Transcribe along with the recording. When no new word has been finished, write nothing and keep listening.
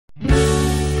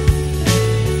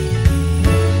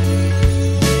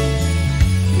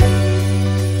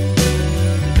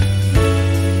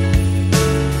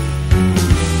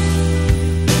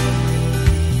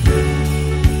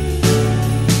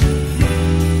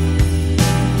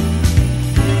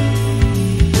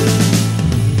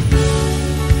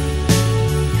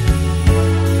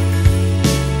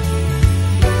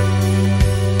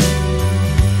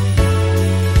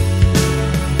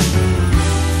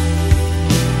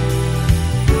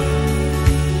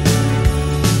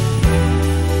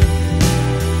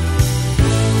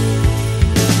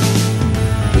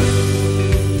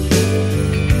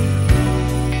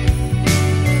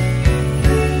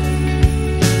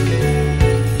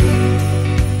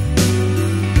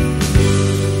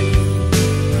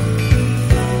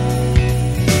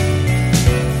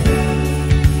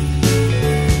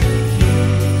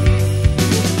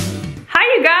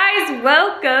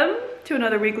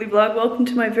weekly vlog. Welcome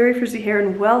to my very first day here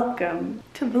and welcome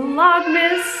to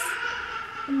Vlogmas.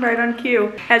 I'm right on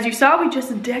cue. As you saw, we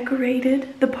just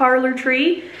decorated the parlor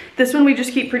tree. This one we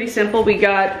just keep pretty simple. We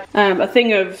got a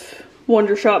thing of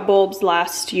Wonder Shop bulbs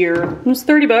last year. It was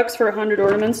 30 bucks for 100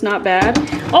 ornaments, not bad.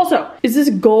 Also, is this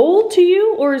gold to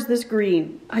you or is this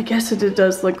green? I guess it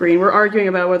does look green. We're arguing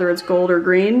about whether it's gold or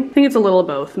green. I think it's a little of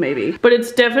both maybe. But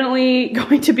it's definitely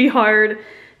going to be hard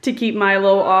to keep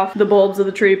Milo off the bulbs of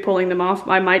the tree, pulling them off.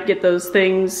 I might get those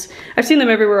things. I've seen them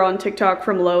everywhere on TikTok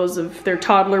from Lowe's of they're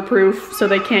toddler proof so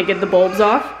they can't get the bulbs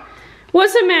off.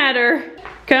 What's the matter?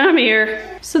 Come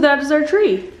here. So that is our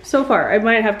tree so far. I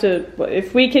might have to,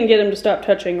 if we can get him to stop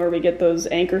touching or we get those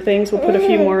anchor things, we'll put a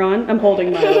few more on. I'm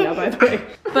holding Milo now, by the way.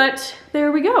 But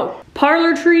there we go.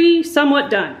 Parlor tree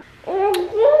somewhat done.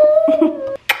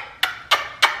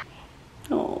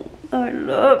 Oh, I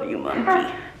love you,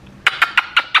 monkey.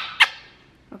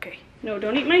 Okay, no,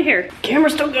 don't eat my hair.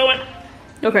 Camera's still going.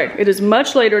 Okay, it is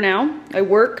much later now. I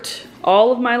worked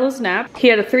all of Milo's nap. He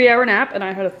had a 3-hour nap and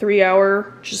I had a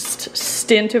 3-hour just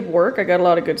stint of work. I got a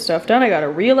lot of good stuff done. I got a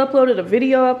reel uploaded, a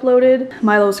video uploaded.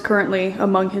 Milo's currently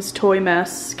among his toy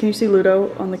mess. Can you see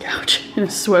Ludo on the couch in a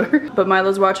sweater? But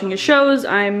Milo's watching his shows.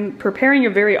 I'm preparing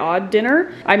a very odd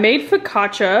dinner. I made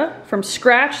focaccia from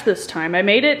scratch this time. I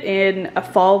made it in a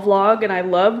fall vlog and I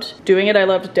loved doing it. I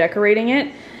loved decorating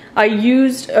it. I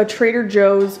used a Trader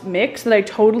Joe's mix that I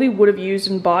totally would have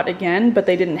used and bought again, but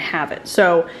they didn't have it.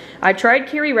 So I tried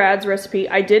Carrie Rad's recipe.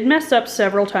 I did mess up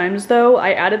several times though.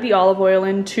 I added the olive oil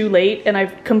in too late and I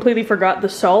completely forgot the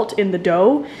salt in the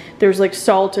dough. There's like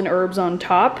salt and herbs on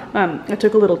top. I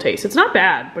took a little taste. It's not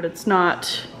bad, but it's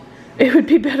not, it would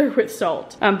be better with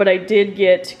salt. But I did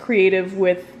get creative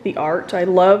with the art. I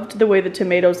loved the way the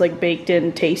tomatoes like baked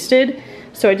in tasted.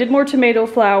 So I did more tomato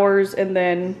flowers and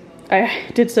then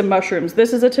I did some mushrooms.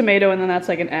 This is a tomato and then that's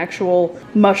like an actual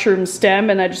mushroom stem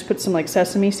and I just put some like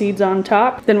sesame seeds on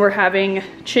top. Then we're having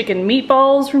chicken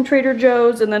meatballs from Trader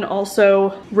Joe's and then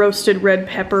also roasted red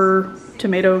pepper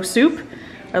tomato soup.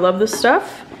 I love this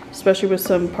stuff, especially with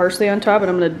some parsley on top,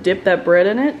 and I'm gonna dip that bread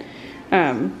in it.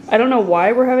 I don't know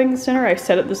why we're having this dinner. I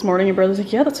said it this morning and brother's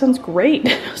like, yeah, that sounds great.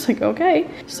 I was like, okay.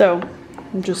 So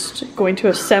I'm just going to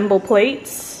assemble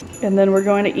plates and then we're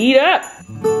going to eat up.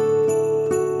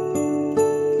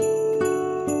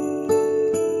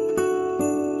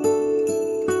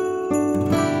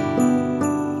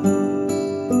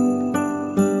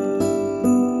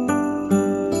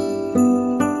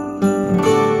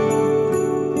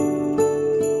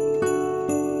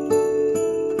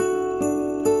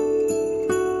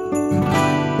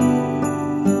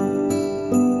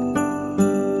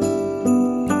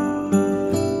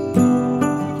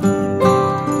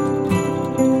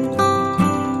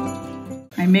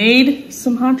 Made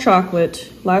some hot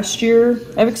chocolate last year.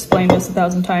 I've explained this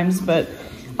 1,000 times, but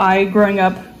I, growing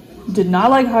up, did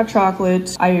not like hot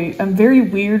chocolate. I am very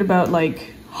weird about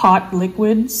like hot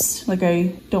liquids. Like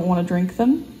I don't want to drink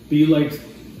them. But you liked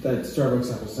that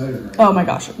Starbucks apple cider, right? Oh my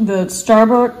gosh, the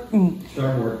Starbucks,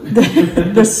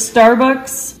 the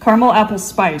Starbucks caramel apple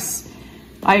spice.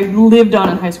 I lived on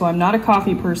in high school. I'm not a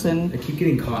coffee person. I keep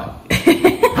getting caught.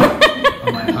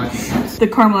 On my hockey sauce. The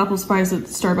caramel apple spice at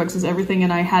Starbucks is everything,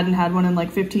 and I hadn't had one in like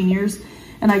 15 years.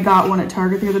 And I got one at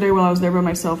Target the other day while I was there by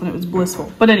myself, and it was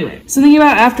blissful. But anyway, something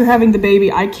about after having the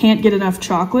baby, I can't get enough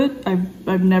chocolate.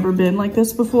 I've never been like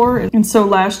this before. And so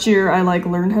last year I like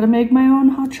learned how to make my own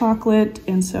hot chocolate.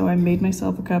 And so I made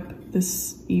myself a cup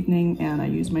this evening and I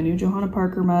used my new Johanna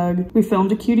Parker mug. We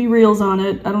filmed a cutie reels on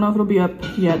it. I don't know if it'll be up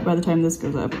yet by the time this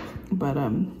goes up, but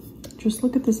just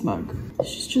look at this mug.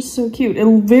 She's just so cute.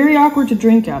 It's very awkward to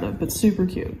drink out of, but super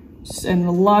cute. And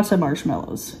lots of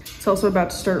marshmallows. It's also about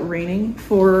to start raining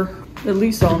for at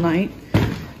least all night.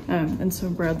 And so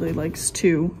Bradley likes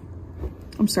to,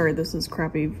 I'm sorry this is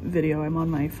crappy video. I'm on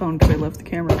my phone because I left the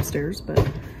camera upstairs, but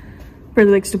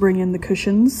Bradley likes to bring in the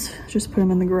cushions. Just put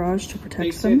them in the garage to protect them.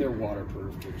 They say they're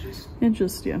waterproof, which is... It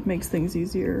just, yeah, makes things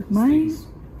easier. My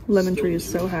lemon tree is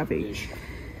so happy.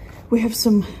 We have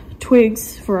some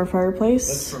twigs for our fireplace.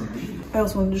 That's from me. I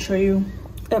also wanted to show you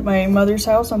at my mother's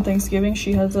house on Thanksgiving,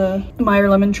 she has a Meyer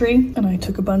lemon tree and I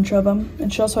took a bunch of them.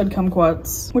 And she also had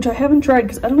kumquats, which I haven't tried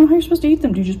because I don't know how you're supposed to eat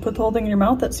them. Do you just put the whole thing in your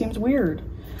mouth? That seems weird.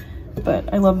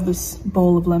 But I love this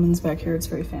bowl of lemons back here. It's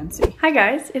very fancy. Hi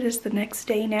guys, it is the next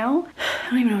day now.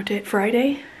 I don't even know what day,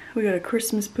 Friday. We got a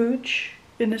Christmas pooch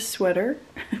in a sweater.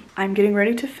 I'm getting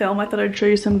ready to film. I thought I'd show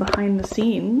you some behind the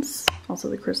scenes. Also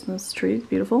the Christmas tree is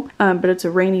beautiful. But it's a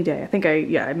rainy day. I think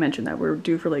I mentioned that we're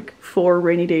due for like 4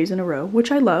 rainy days in a row,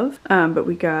 which I love. But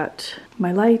we got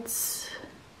my lights,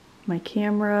 my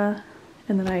camera,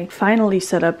 And then I finally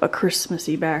set up a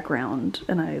Christmassy background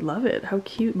and I love it. How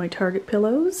cute, my Target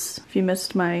pillows. If you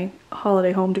missed my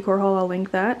holiday home decor haul, I'll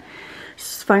link that.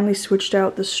 Finally switched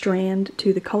out the strand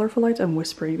to the colorful lights. I'm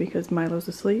whispering because Milo's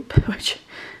asleep, which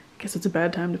I guess it's a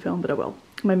bad time to film, but I will.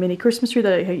 My mini Christmas tree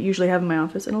that I usually have in my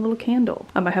office and a little candle.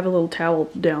 I have a little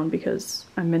towel down because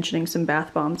I'm mentioning some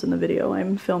bath bombs in the video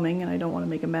I'm filming and I don't want to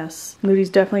make a mess. Ludi's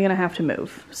definitely gonna have to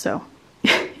move, so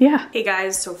yeah. Hey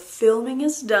guys, so filming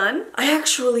is done. I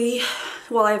actually,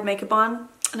 while I have makeup on,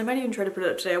 and I might even try to put it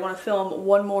up today, I want to film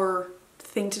one more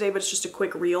thing today, but it's just a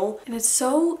quick reel. And it's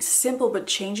so simple, but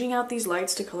changing out these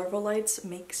lights to colorful lights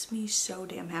makes me so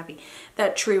damn happy.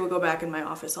 That tree will go back in my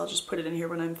office. I'll just put it in here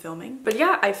when I'm filming. But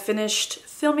yeah, I finished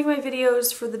filming my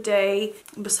videos for the day,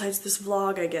 besides this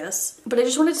vlog, I guess. But I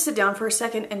just wanted to sit down for a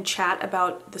second and chat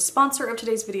about the sponsor of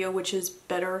today's video, which is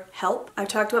BetterHelp. I've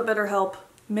talked about BetterHelp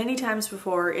many times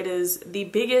before. It is the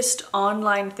biggest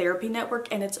online therapy network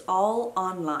and it's all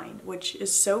online, which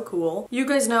is so cool. You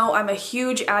guys know I'm a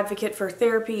huge advocate for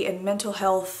therapy and mental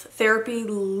health. Therapy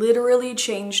literally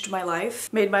changed my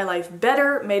life, made my life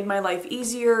better, made my life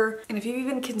easier. And if you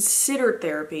even considered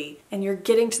therapy and you're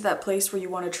getting to that place where you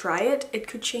want to try it, it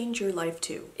could change your life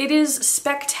too. It is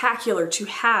spectacular to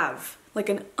have like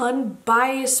an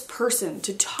unbiased person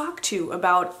to talk to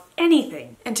about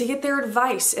anything and to get their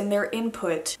advice and their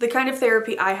input. The kind of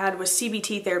therapy I had was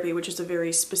CBT therapy, which is a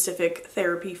very specific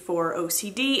therapy for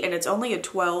OCD, and it's only a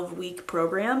 12-week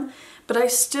program. But I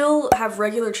still have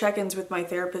regular check-ins with my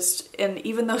therapist, and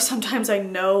even though sometimes I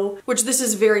know, which this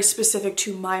is very specific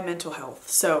to my mental health,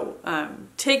 so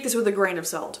take this with a grain of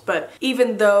salt, but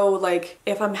even though like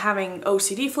if I'm having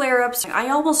OCD flare-ups, I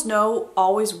almost know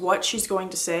always what she's going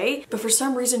to say, but for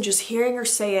some reason just hearing her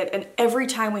say it, and every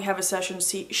time we have a session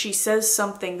she says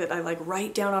something that I like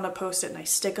write down on a post-it and I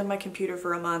stick on my computer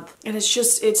for a month, and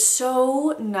it's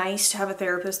so nice to have a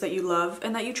therapist that you love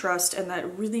and that you trust and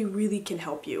that really can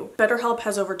help you. BetterHelp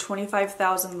has over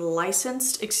 25,000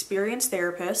 licensed, experienced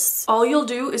therapists. All you'll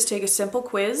do is take a simple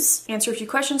quiz, answer a few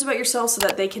questions about yourself so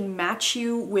that they can match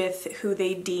you with who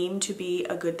they deem to be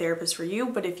a good therapist for you.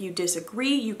 But if you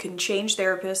disagree, you can change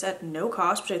therapists at no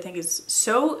cost, which I think is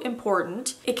so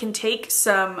important. It can take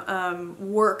some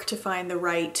work to find the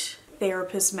right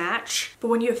therapist match, but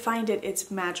when you find it,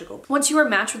 it's magical. Once you are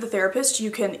matched with a therapist,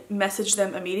 you can message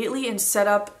them immediately and set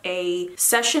up a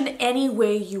session any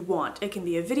way you want. It can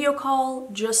be a video call,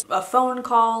 just a phone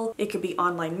call, it could be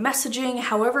online messaging,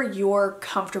 however you're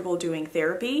comfortable doing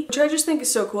therapy, which I just think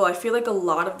is so cool. I feel like a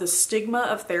lot of the stigma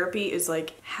of therapy is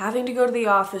like having to go to the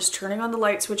office, turning on the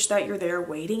light switch that you're there,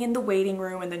 waiting in the waiting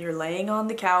room, and then you're laying on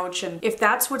the couch. And if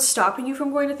that's what's stopping you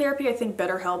from going to therapy, I think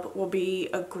BetterHelp will be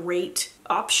a great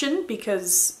option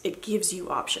because it gives you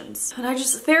options. And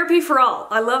therapy for all.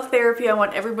 I love therapy. I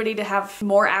want everybody to have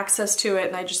more access to it,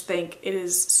 and I just think it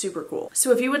is super cool.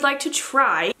 So if you would like to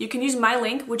try, you can use my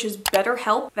link, which is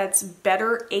BetterHelp. That's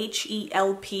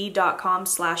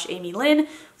betterhelp.com/AmyLynn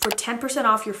for 10%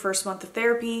 off your first month of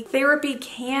therapy. Therapy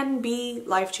can be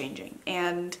life-changing,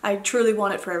 and I truly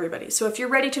want it for everybody. So if you're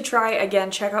ready to try, again,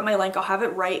 check out my link. I'll have it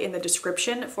right in the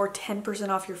description for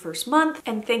 10% off your first month.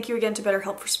 And thank you again to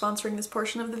BetterHelp for sponsoring this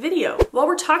portion of the video. While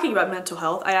we're talking about mental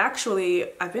health,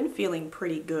 I've been feeling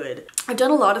pretty good. I've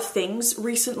done a lot of things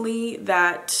recently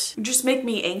that just make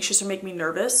me anxious or make me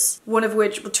nervous.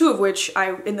 Two of which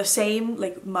in the same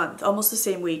month, almost the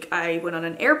same week, I went on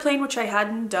an airplane, which I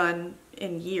hadn't done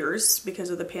in years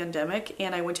because of the pandemic,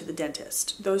 and I went to the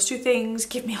dentist. Those two things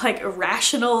give me like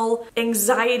irrational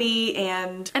anxiety,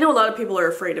 and I know a lot of people are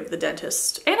afraid of the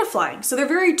dentist and of flying, so they're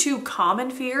very two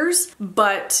common fears,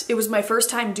 but it was my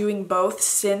first time doing both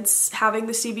since having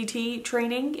the CBT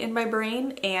training in my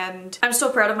brain, and I'm still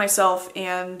proud of myself.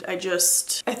 And I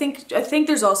think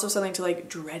there's also something to like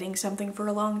dreading something for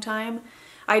a long time.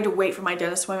 I had to wait for my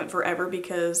dentist appointment forever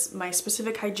because my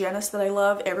specific hygienist that I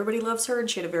love, everybody loves her, and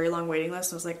she had a very long waiting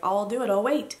list, and I was like, I'll do it, I'll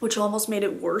wait. Which almost made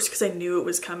it worse because I knew it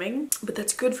was coming, but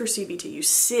that's good for CBT. You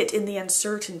sit in the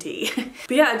uncertainty.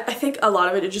 But yeah, I think a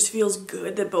lot of it just feels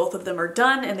good that both of them are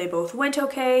done and they both went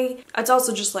okay. It's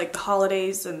also just like the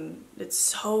holidays, and it's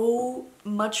so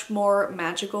much more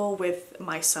magical with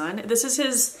my son. This is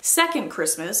his second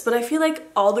Christmas, but I feel like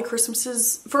all the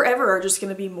Christmases forever are just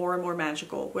gonna be more and more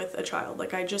magical with a child.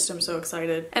 Like, I just am so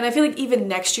excited. And I feel like even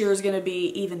next year is gonna be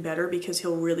even better because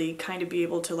he'll really kind of be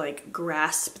able to like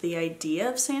grasp the idea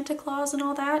of Santa Claus and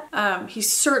all that.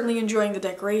 He's certainly enjoying the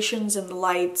decorations and the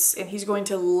lights, and he's going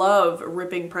to love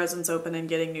ripping presents open and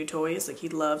getting new toys. Like, he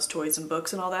loves toys and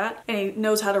books and all that, and he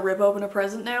knows how to rip open a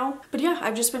present now. But yeah,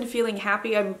 I've just been feeling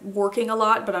happy. I'm working a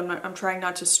lot, but I'm trying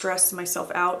not to stress myself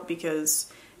out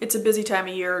because It's a busy time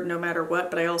of year no matter what,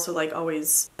 but I also like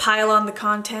always pile on the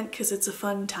content because it's a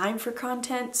fun time for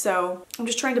content. So I'm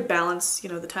just trying to balance, you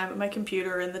know, the time at my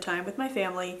computer and the time with my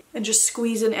family and just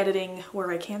squeeze in editing where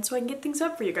I can so I can get things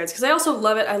up for you guys. Because I also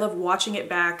love it. I love watching it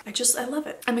back. I love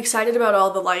it. I'm excited about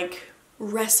all the like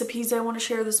recipes I want to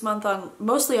share this month on,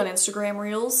 mostly on Instagram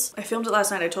Reels. I filmed it last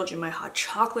night. I told you my hot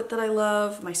chocolate that I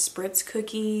love, my spritz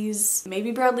cookies, maybe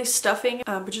Bradley's stuffing,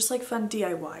 but just like fun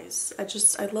DIYs.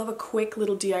 I love a quick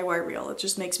little DIY reel. It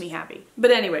just makes me happy. But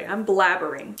anyway, I'm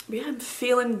blabbering. But yeah, I'm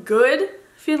feeling good.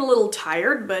 Feeling a little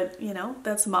tired, but you know,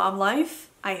 that's mom life.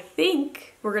 I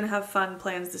think we're gonna have fun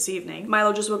plans this evening.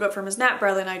 Milo just woke up from his nap.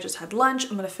 Bradley and I just had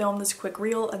lunch. I'm gonna film this quick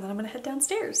reel and then I'm gonna head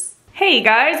downstairs. Hey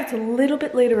guys, it's a little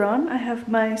bit later on. I have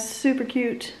my super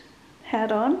cute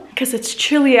hat on because it's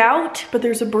chilly out, but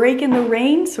there's a break in the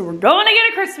rain, so we're going to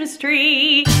get a Christmas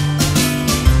tree.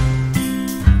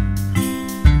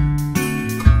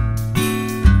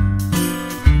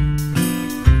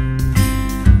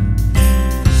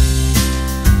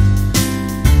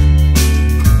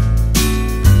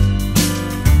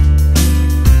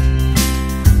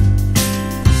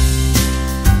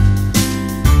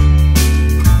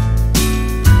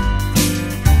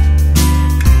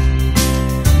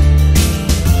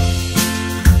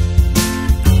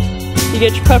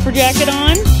 Get your puffer jacket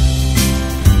on.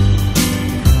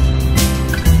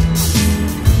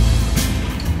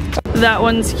 That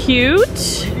one's cute.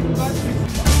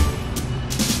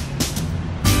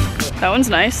 That one's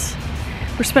nice.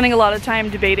 We're spending a lot of time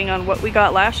debating on what we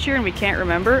got last year and we can't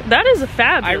remember. That is a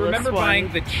fabulous one. I remember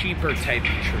buying the cheaper type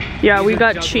of tree. Yeah, we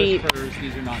got cheap.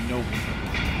 These are not noble.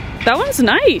 That one's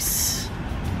nice.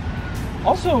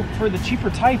 Also, for the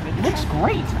cheaper type, it looks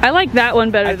great. I like that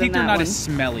one better than that one. I think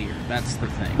they're not as smellier. That's the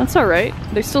thing. That's all right.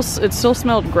 It still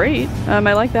smelled great. I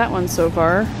like that one so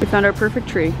far. We found our perfect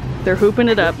tree. They're hooping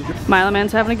it up. Milo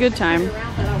Man's having a good time.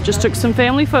 Just took some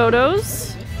family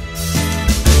photos.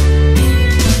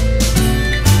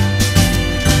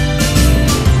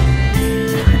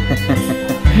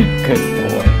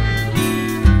 Good boy.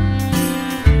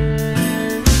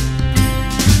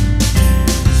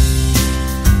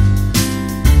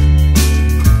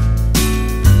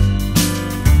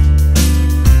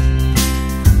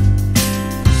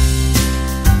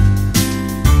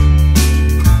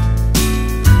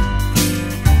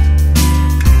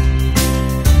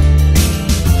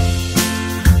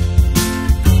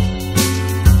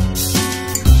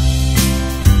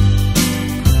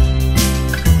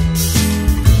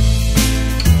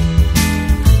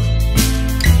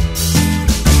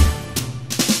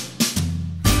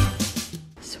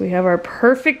 We have our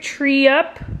perfect tree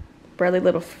up. Bradley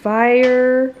lit a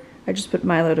fire. I just put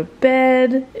Milo to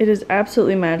bed. It is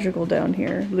absolutely magical down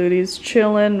here. Ludi's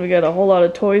chilling. We got a whole lot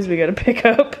of toys we gotta pick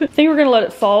up. I think we're gonna let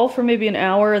it fall for maybe an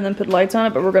hour and then put lights on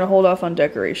it, but we're gonna hold off on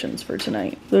decorations for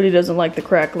tonight. Ludi doesn't like the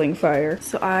crackling fire.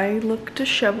 So I look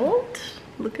disheveled.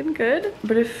 Looking good.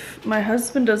 But if my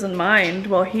husband doesn't mind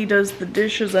while he does the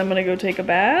dishes, I'm gonna go take a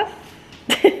bath.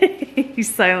 He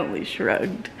silently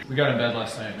shrugged. We got in bed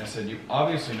last night and I said, you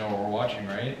obviously know what we're watching,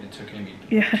 right? It took Amy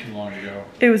too long to go.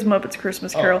 It was Muppets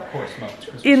Christmas Carol. Oh, of course, Muppets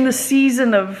Christmas In the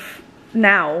season of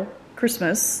now,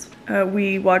 Christmas,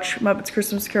 we watch Muppets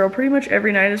Christmas Carol pretty much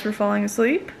every night as we're falling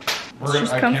asleep. It's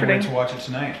just comforting. I can't wait to watch it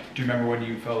tonight. Do you remember when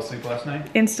you fell asleep last night?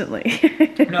 Instantly.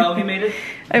 No, you made it.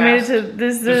 I made it to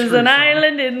This is an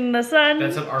island in the sun.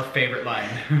 That's our favorite line.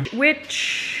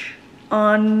 Which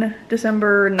on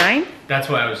December 9th. That's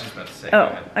what I was just about to say.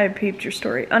 Oh, I peeped your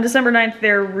story. On December 9th,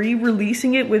 they're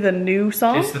re-releasing it with a new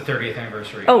song. It's the 30th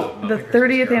anniversary. Oh, the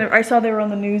 30th anniversary. I saw they were on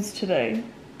the news today.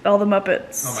 All the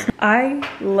Muppets. Oh my God. I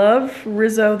love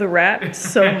Rizzo the Rat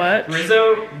so much.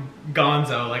 Rizzo,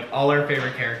 Gonzo, like all our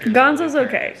favorite characters. Gonzo's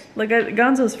okay. Like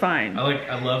Gonzo's fine.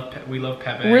 We love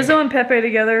Pepe. Rizzo and Pepe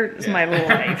together is my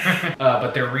life.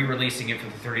 But they're re-releasing it for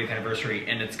the 30th anniversary,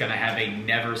 and it's gonna have a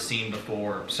never seen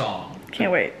before song.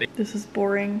 Can't wait. This is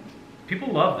boring.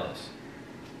 People love this.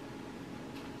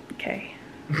 Okay.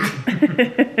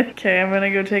 Okay, I'm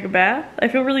gonna go take a bath. I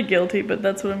feel really guilty, but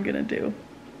that's what I'm gonna do.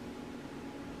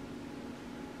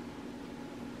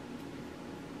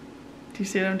 Do you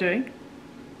see what I'm doing?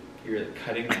 You're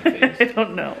cutting my face. I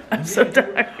don't know. I'm so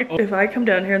tired. Oh. If I come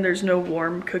down here and there's no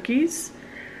warm cookies,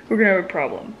 we're gonna have a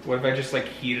problem. What if I just like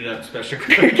heated up special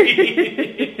cookies?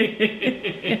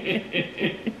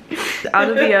 Out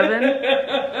of the oven.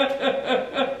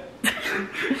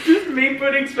 Just me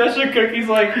putting special cookies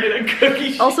like in a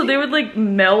cookie sheet. Also, they would like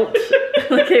melt.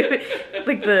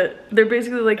 They're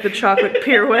basically like the chocolate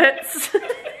pirouettes.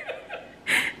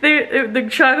 They the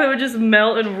chocolate would just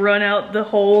melt and run out the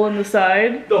hole in the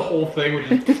side. The whole thing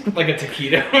would just, like a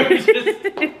taquito.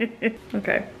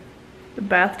 Okay. The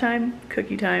bath time,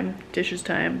 cookie time, dishes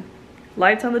time,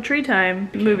 lights on the tree time,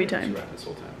 movie time. This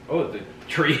whole time. Oh, the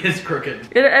tree is crooked.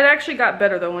 It actually got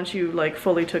better though once you like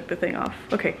fully took the thing off.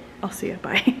 Okay, I'll see you.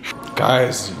 Bye.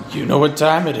 Guys, you know what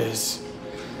time it is.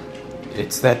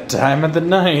 It's that time of the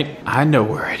night. I know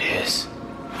where it is.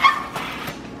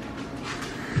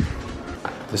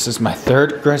 This is my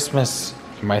third Christmas,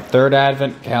 my third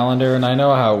Advent calendar, and I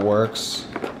know how it works.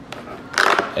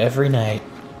 Every night,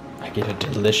 I get a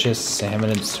delicious salmon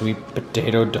and sweet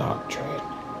potato dog treat.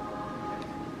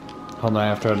 Hold on, I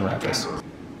have to unwrap this.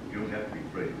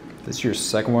 This is your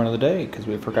second one of the day, because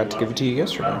we forgot to give it to you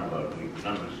yesterday.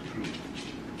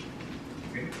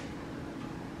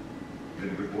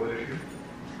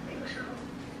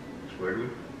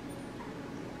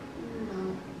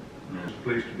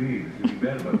 Place to be. You feel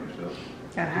bad about yourself.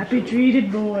 A happy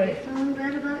treated boy. Feeling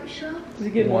bad about yourself? Does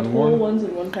he get One multiple more? ones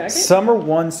in one packet? Summer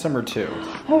 1, Summer 2.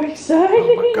 How exciting!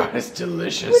 Oh my god, it's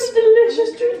delicious. What a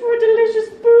delicious treat for a delicious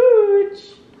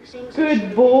pooch.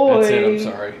 Good boy. That's it, I'm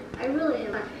sorry. I really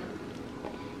love him.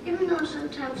 Even though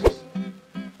sometimes it's...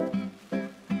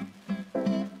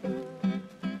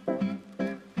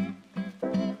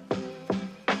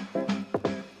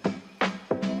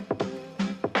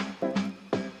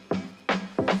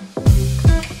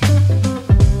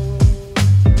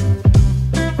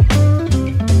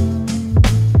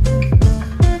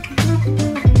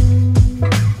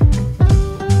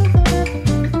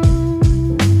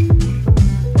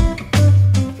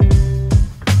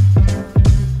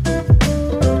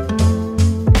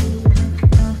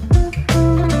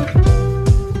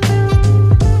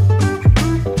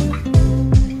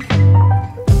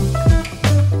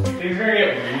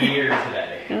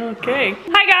 Okay.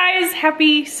 Hi guys,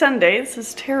 happy Sunday. This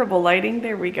is terrible lighting.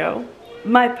 There we go.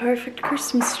 My perfect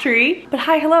Christmas tree. But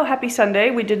hi, hello, happy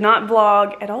Sunday. We did not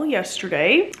vlog at all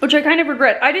yesterday, which I kind of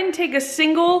regret. I didn't take a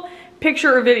single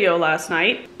picture or video last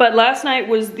night, but last night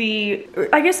was the,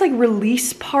 I guess like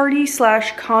release party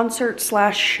slash concert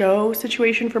slash show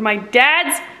situation for my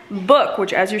dad's book,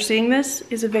 which as you're seeing this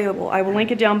is available. I will link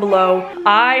it down below.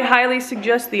 I highly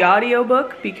suggest the audio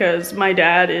book because my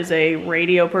dad is a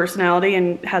radio personality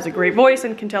and has a great voice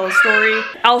and can tell a story.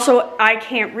 Also, I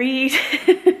can't read.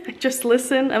 I just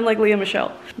listen. I'm like Leah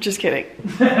Michelle. Just kidding.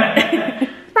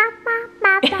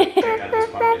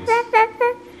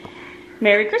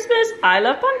 Merry Christmas. I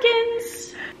love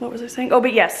pumpkins. What was I saying? Oh,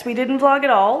 but yes, we didn't vlog at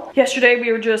all. Yesterday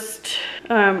we were just,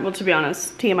 well, to be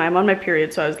honest, TMI, I'm on my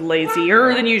period, so I was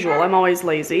lazier than usual. I'm always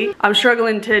lazy. I'm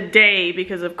struggling today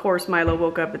because, of course, Milo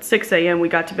woke up at 6 a.m. We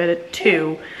got to bed at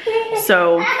 2.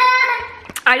 So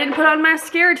I didn't put on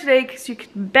mascara today because you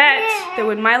can bet that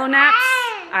when Milo naps,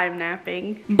 I'm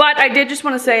napping. But I did just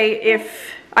want to say,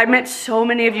 if I met so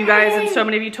many of you guys and so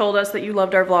many of you told us that you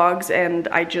loved our vlogs, and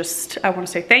I want to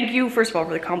say thank you, first of all,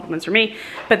 for the compliments from me,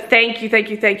 but thank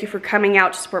you for coming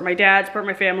out to support my dad, support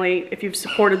my family. If you've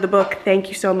supported the book, thank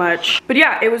you so much. But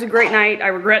yeah, it was a great night. I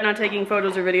regret not taking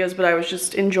photos or videos, but I was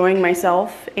just enjoying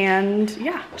myself, and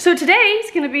yeah. So today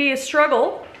is gonna be a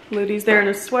struggle. Ludi's there in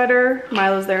his sweater,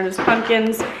 Milo's there in his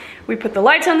pumpkins. We put the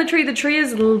lights on the tree. The tree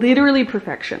is literally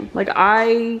perfection. Like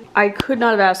I could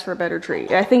not have asked for a better tree.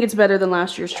 I think it's better than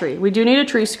last year's tree. We do need a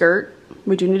tree skirt.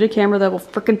 We do need a camera that will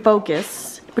frickin'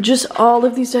 focus. But just all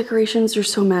of these decorations are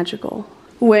so magical.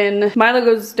 When Milo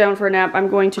goes down for a nap, I'm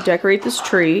going to decorate this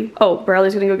tree. Oh,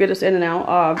 Bradley's gonna go get us in and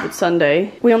out. It's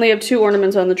Sunday. We only have 2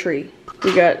 ornaments on the tree.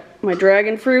 We got my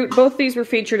dragon fruit. Both these were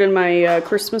featured in my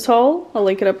Christmas haul. I'll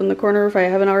link it up in the corner if I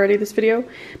haven't already this video.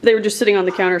 But they were just sitting on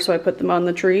the counter, so I put them on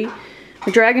the tree.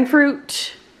 My dragon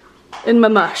fruit in my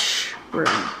mush room.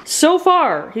 So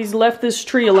far, he's left this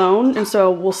tree alone, and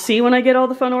so we'll see when I get all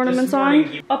the fun ornaments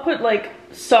on. I'll put like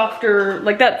softer,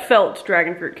 like that felt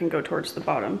dragon fruit can go towards the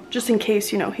bottom, just in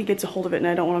case, you know, he gets a hold of it and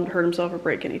I don't want him to hurt himself or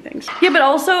break anything. Yeah, but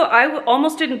also I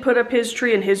almost didn't put up his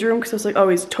tree in his room because I was like, oh,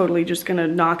 he's totally just gonna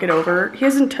knock it over. He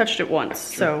hasn't touched it once,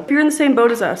 so if you're in the same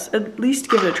boat as us, at least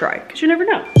give it a try, because you never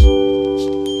know.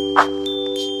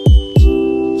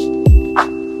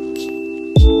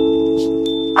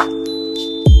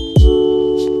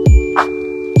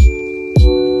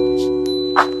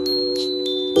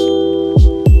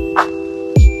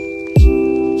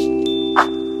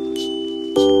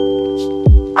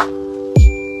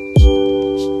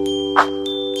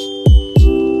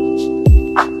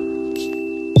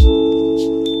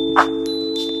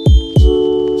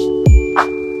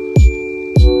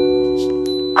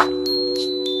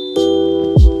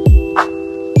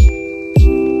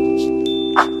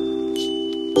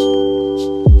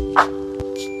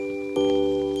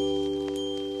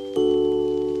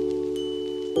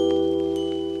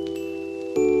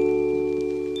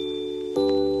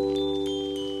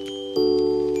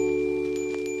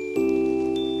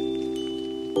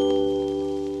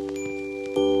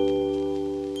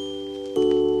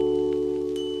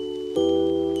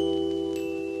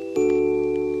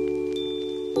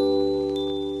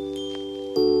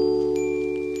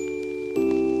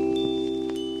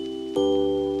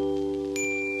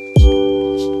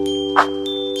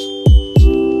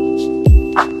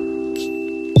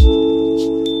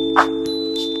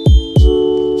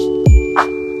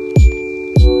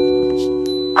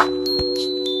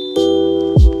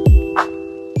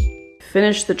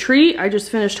 finished the treat. I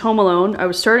just finished Home Alone. I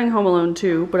was starting Home Alone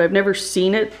 2, but I've never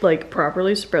seen it like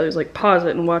properly. So Bradley's like, pause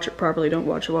it and watch it properly. Don't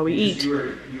watch it while we eat. You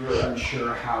were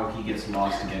unsure how he gets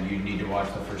lost again. You need to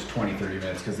watch the first 20-30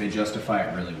 minutes because they justify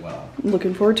it really well.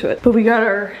 Looking forward to it. But we got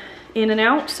our in and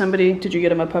out. Somebody, did you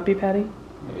get him a puppy patty?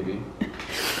 Maybe.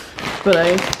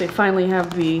 But they finally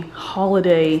have the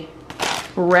holiday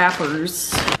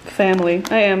wrappers. Family.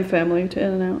 I am family to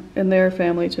In and Out, and they're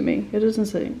family to me. It is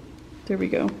insane. There we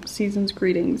go. Season's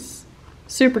greetings.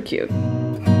 Super cute.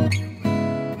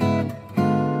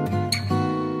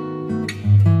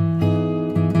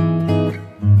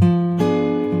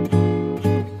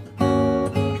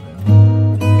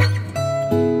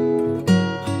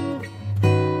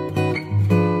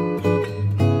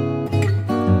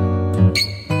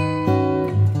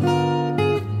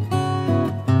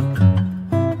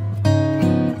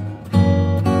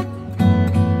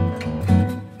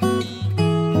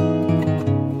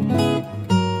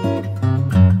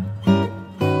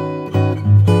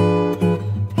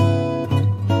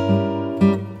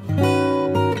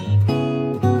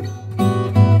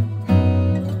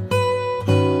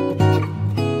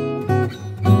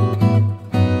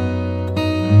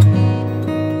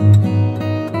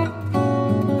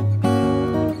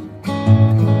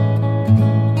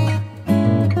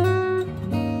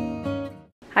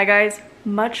 Hi guys,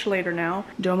 much later now.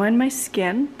 Don't mind my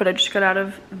skin, but I just got out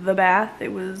of the bath.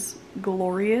 It was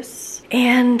glorious.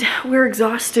 And we're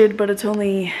exhausted, but it's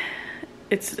 8.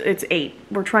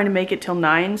 We're trying to make it till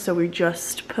 9, so we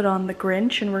just put on The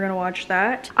Grinch and we're gonna watch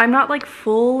that. I'm not like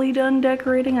fully done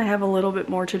decorating. I have a little bit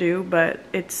more to do, but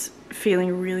it's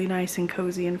feeling really nice and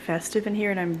cozy and festive in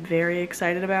here, and I'm very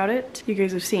excited about it. You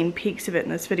guys have seen peeks of it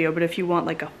in this video, but if you want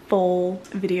like a full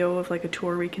video of like a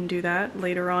tour, we can do that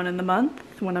later on in the month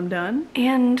when I'm done.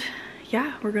 And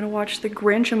yeah, we're gonna watch The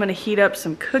Grinch. I'm gonna heat up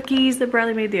some cookies that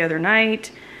Bradley made the other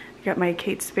night. I got my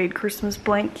Kate Spade Christmas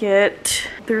blanket.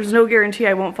 There's no guarantee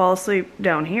I won't fall asleep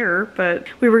down here, but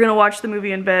we were gonna watch the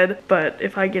movie in bed, but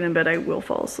if I get in bed, I will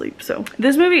fall asleep. So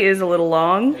this movie is a little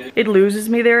long. It loses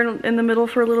me there in the middle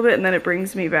for a little bit, and then it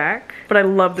brings me back, but I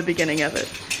love the beginning of it.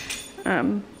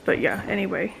 But yeah,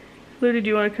 anyway. Ludi, do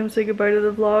you wanna come say goodbye to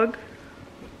the vlog?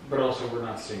 But also, we're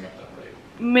not staying up that late.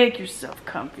 Make yourself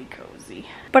comfy cozy.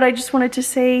 But I just wanted to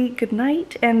say good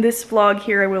night, and this vlog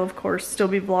here I will of course still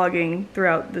be vlogging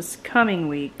throughout this coming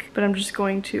week, but I'm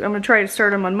gonna try to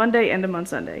start them on Monday, end them on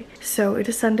Sunday. So it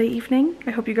is Sunday evening.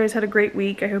 I hope you guys had a great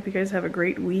week. I hope you guys have a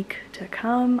great week to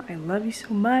come. I love you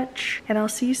so much, and I'll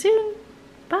see you soon.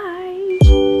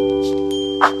 Bye.